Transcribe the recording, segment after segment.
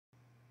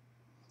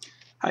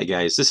Hi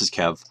guys, this is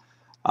Kev.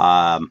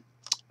 Um,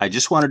 I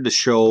just wanted to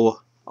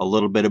show a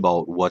little bit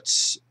about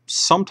what's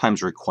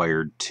sometimes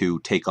required to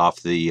take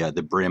off the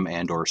brim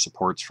and/or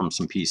supports from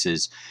some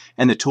pieces,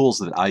 and the tools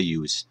that I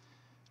use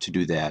to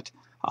do that.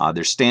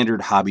 There's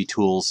standard hobby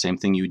tools, same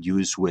thing you'd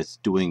use with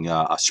doing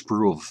a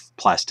sprue of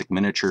plastic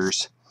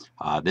miniatures.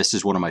 This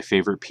is one of my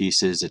favorite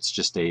pieces. It's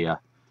just a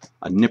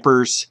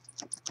nippers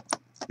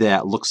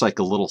that looks like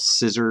a little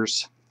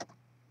scissors.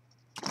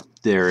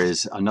 There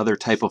is another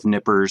type of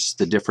nippers,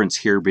 the difference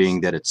here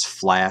being that it's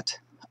flat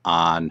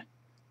on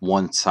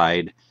one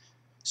side.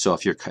 So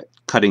if you're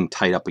cutting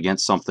tight up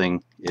against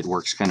something, it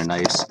works kind of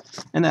nice.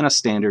 And then a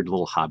standard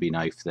little hobby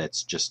knife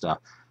that's just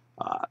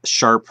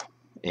sharp.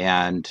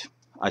 And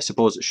I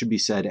suppose it should be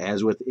said,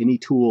 as with any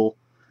tool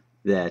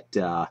that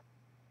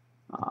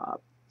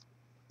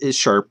is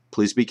sharp,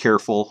 please be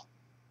careful.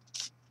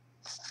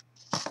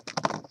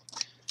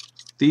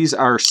 These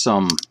are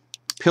some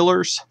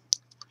pillars.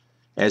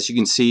 As you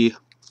can see,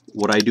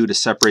 what I do to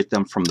separate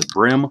them from the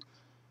brim.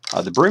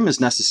 The brim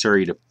is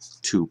necessary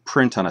to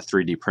print on a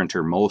 3D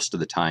printer most of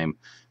the time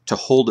to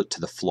hold it to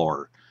the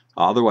floor.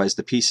 Otherwise,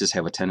 the pieces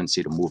have a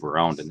tendency to move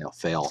around and they'll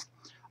fail.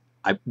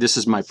 This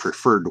is my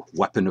preferred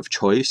weapon of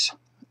choice,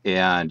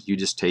 and you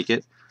just take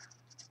it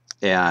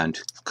and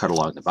cut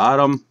along the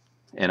bottom.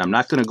 And I'm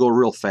not going to go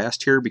real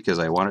fast here because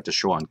I want it to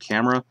show on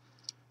camera,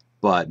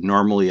 but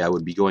normally I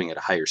would be going at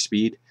a higher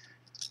speed.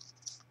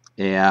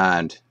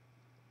 And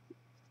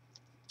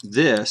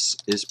this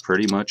is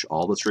pretty much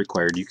all that's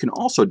required. You can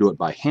also do it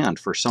by hand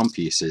for some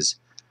pieces.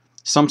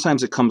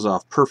 Sometimes it comes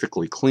off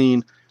perfectly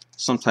clean.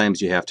 Sometimes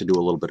you have to do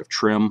a little bit of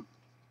trim.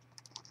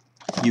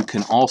 You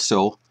can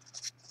also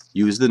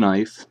use the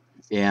knife,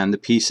 and the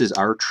pieces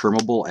are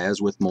trimmable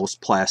as with most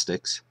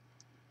plastics,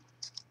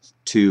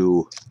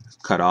 to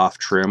cut off,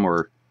 trim,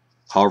 or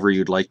however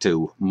you'd like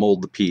to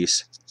mold the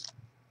piece.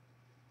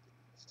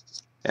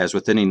 As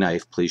with any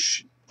knife,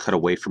 please cut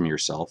away from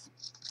yourself.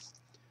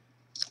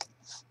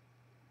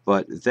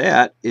 But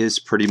that is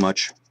pretty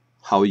much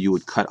how you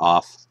would cut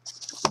off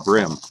the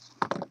brim.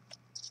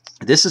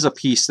 This is a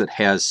piece that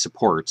has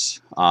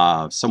supports.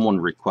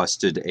 Someone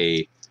requested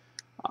a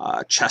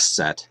chest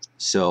set,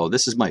 so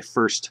this is my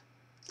first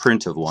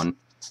print of one.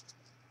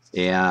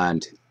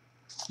 And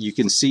you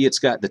can see it's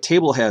got, the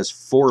table has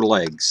 4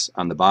 legs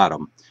on the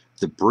bottom.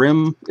 The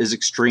brim is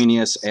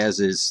extraneous, as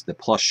is the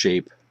plus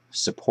shape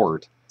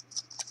support.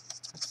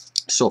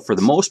 So for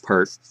the most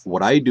part,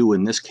 what I do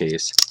in this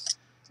case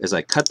is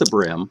I cut the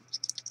brim,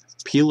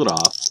 peel it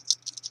off,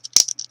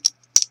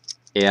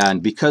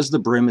 and because the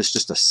brim is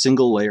just a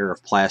single layer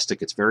of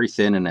plastic, it's very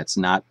thin and it's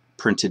not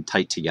printed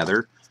tight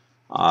together,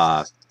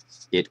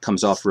 it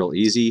comes off real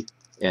easy.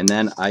 And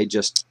then I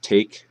just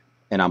take,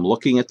 and I'm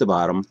looking at the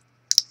bottom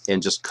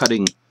and just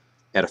cutting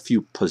at a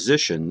few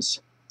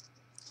positions.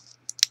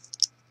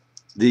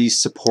 These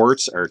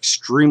supports are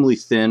extremely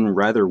thin,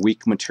 rather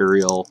weak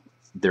material.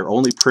 They're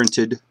only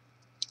printed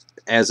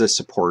as a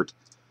support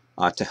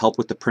to help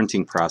with the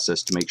printing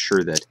process, to make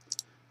sure that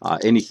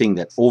anything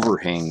that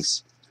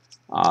overhangs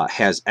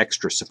has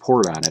extra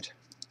support on it.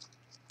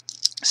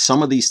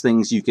 Some of these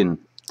things you can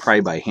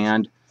pry by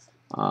hand.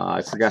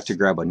 I forgot to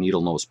grab a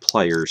needle nose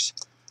pliers.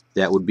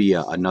 That would be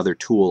another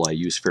tool I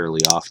use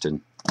fairly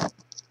often.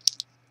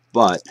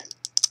 But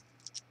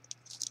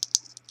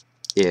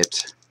you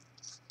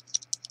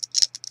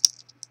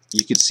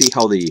can see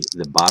how the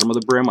bottom of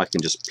the brim, I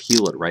can just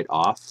peel it right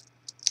off.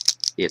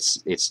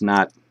 It's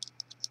not,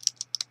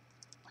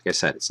 like I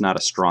said, it's not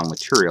a strong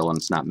material, and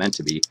it's not meant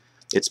to be.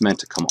 It's meant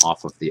to come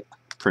off of the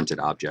printed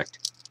object.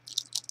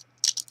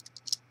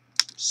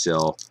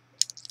 So,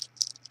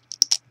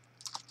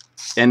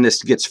 and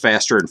this gets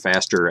faster and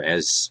faster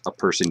as a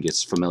person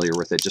gets familiar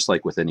with it, just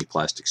like with any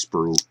plastic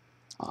sprue.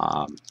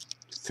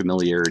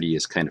 Familiarity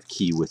is kind of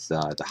key with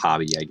the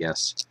hobby, I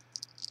guess,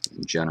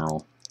 in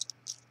general.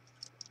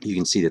 You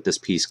can see that this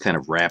piece kind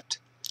of wrapped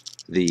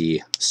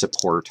the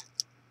support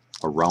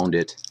around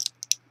it.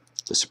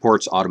 The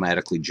support's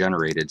automatically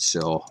generated,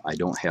 so I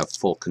don't have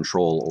full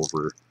control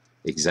over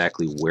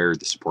exactly where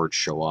the supports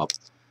show up.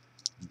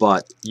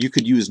 But you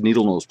could use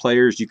needle nose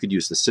pliers, you could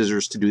use the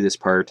scissors to do this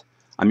part.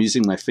 I'm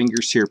using my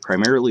fingers here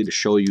primarily to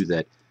show you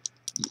that,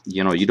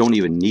 you know, you don't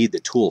even need the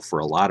tool for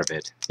a lot of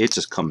it. It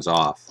just comes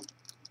off.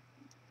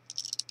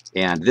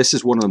 And this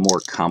is one of the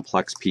more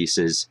complex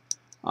pieces.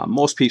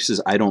 Most pieces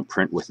I don't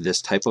print with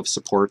this type of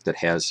support that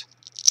has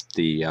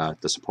the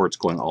supports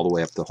going all the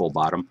way up the whole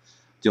bottom.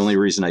 The only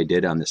reason I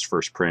did on this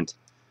first print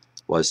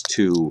was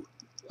to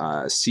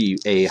see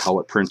A, how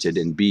it printed,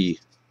 and B,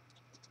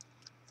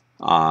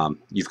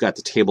 you've got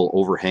the table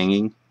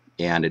overhanging,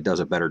 and it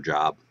does a better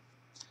job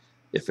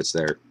if it's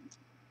there.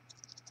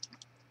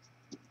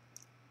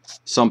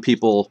 Some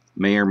people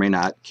may or may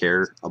not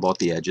care about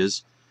the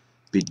edges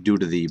due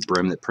to the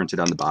brim that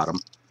printed on the bottom.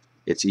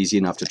 It's easy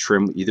enough to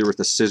trim either with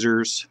the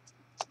scissors,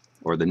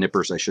 or the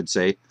nippers I should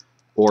say,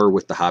 or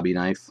with the hobby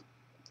knife.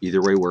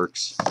 Either way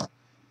works.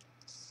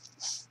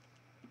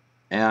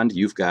 And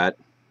you've got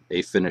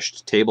a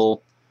finished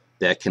table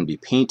that can be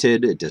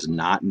painted. It does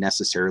not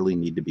necessarily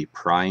need to be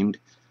primed.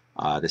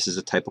 This is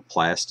a type of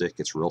plastic.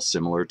 It's real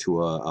similar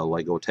to a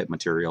Lego type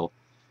material.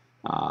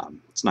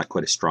 It's not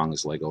quite as strong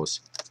as Legos,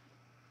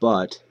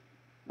 but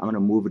I'm going to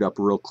move it up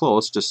real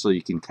close just so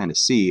you can kind of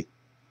see.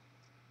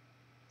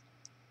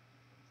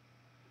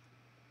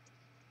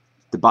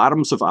 The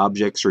bottoms of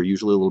objects are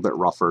usually a little bit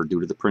rougher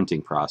due to the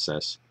printing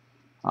process.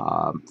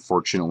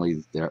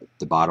 Fortunately,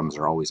 the bottoms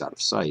are always out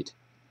of sight,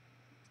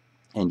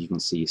 and you can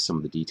see some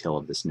of the detail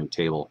of this new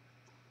table.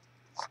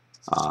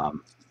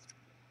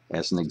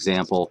 As an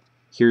example,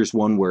 here's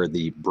one where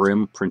the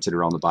brim printed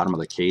around the bottom of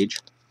the cage.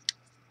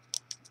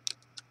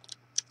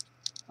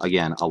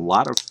 Again,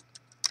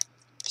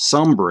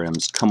 some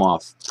brims come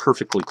off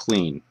perfectly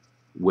clean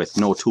with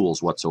no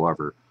tools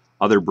whatsoever.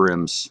 Other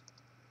brims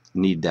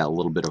need that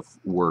little bit of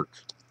work.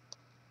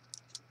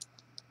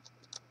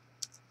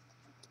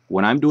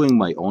 When I'm doing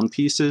my own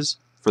pieces,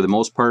 for the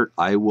most part,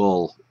 I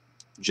will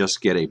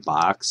just get a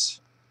box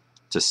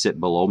to sit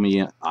below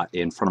me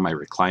in front of my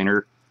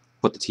recliner,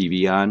 put the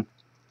TV on,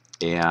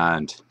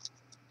 and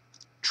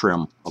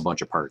trim a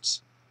bunch of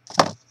parts.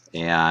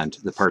 And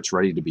the part's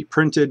ready to be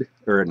printed,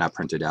 or not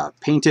printed,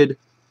 painted,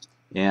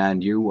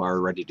 and you are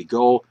ready to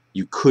go.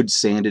 You could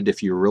sand it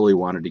if you really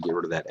wanted to get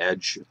rid of that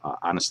edge.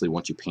 Honestly,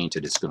 once you paint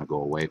it, it's going to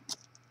go away.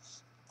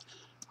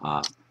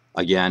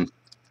 Again,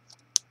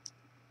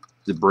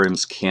 the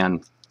brims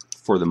can,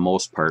 for the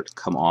most part,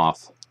 come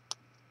off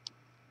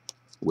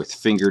with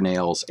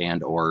fingernails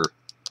and or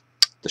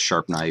the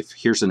sharp knife.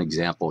 Here's an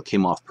example. It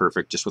came off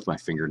perfect just with my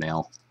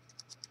fingernail.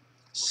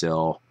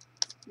 So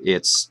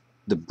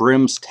the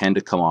brims tend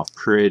to come off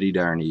pretty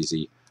darn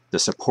easy. The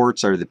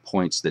supports are the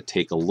points that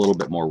take a little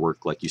bit more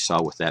work, like you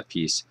saw with that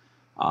piece.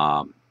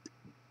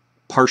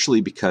 Partially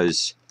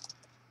because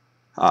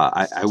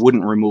I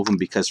wouldn't remove them,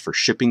 because for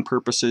shipping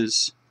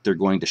purposes, they're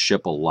going to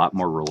ship a lot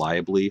more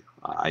reliably.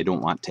 I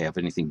don't want to have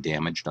anything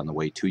damaged on the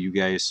way to you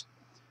guys.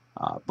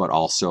 But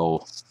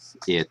also,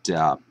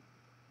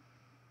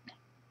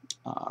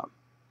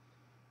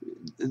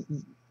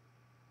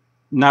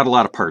 not a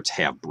lot of parts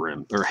have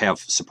brim or have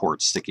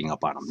supports sticking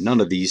up on them.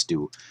 None of these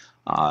do.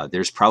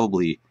 There's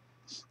probably,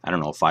 I don't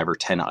know, 5 or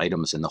 10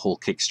 items in the whole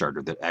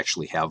Kickstarter that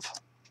actually have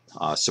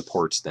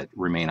supports that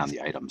remain on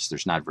the items.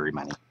 There's not very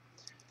many.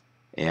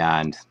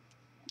 And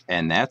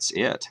that's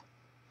it.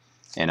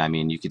 And I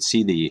mean, you could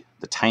see the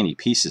tiny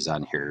pieces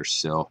on here.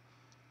 So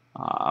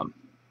I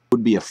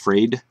would be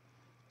afraid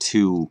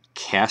to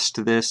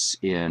cast this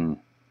in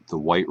the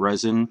white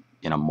resin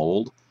in a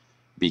mold,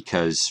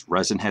 because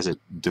resin has a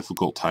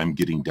difficult time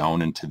getting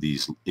down into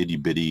these itty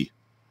bitty,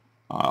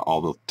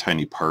 all the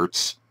tiny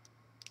parts.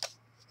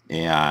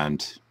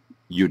 And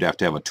you'd have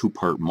to have a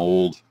 2-part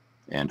mold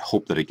and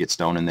hope that it gets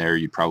down in there.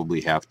 You'd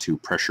probably have to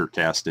pressure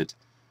cast it,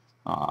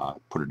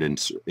 put it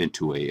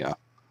into a,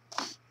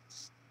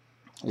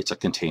 it's a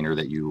container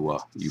that you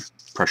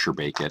pressure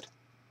bake it.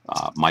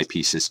 My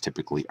pieces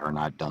typically are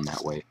not done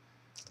that way.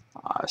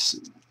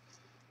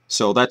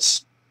 So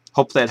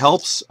hope that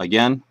helps.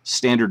 Again,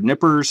 standard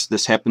nippers.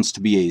 This happens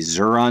to be a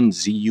Zuron,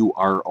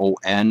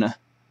 Z-U-R-O-N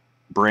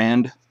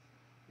brand.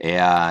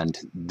 And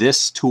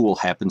this tool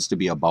happens to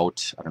be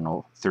about, I don't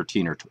know,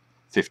 $13 or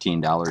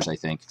 $15, I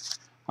think.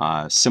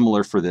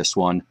 Similar for this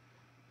one.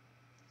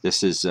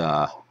 This is,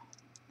 they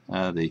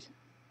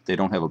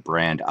don't have a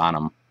brand on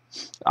them.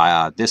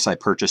 This I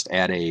purchased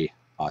at a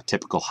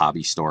typical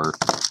hobby store.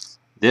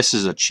 This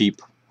is a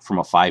cheap, from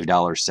a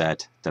 $5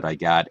 set that I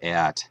got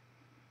at,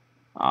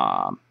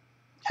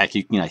 heck,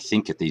 you can, I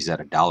think, get these at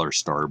a dollar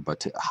store,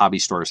 but hobby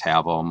stores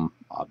have them,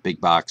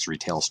 big box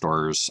retail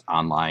stores,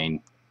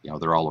 online,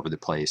 they're all over the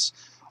place.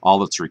 All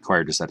that's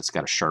required is that it's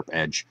got a sharp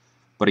edge.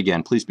 But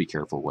again, please be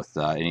careful with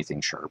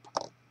anything sharp.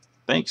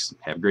 Thanks.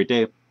 Have a great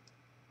day.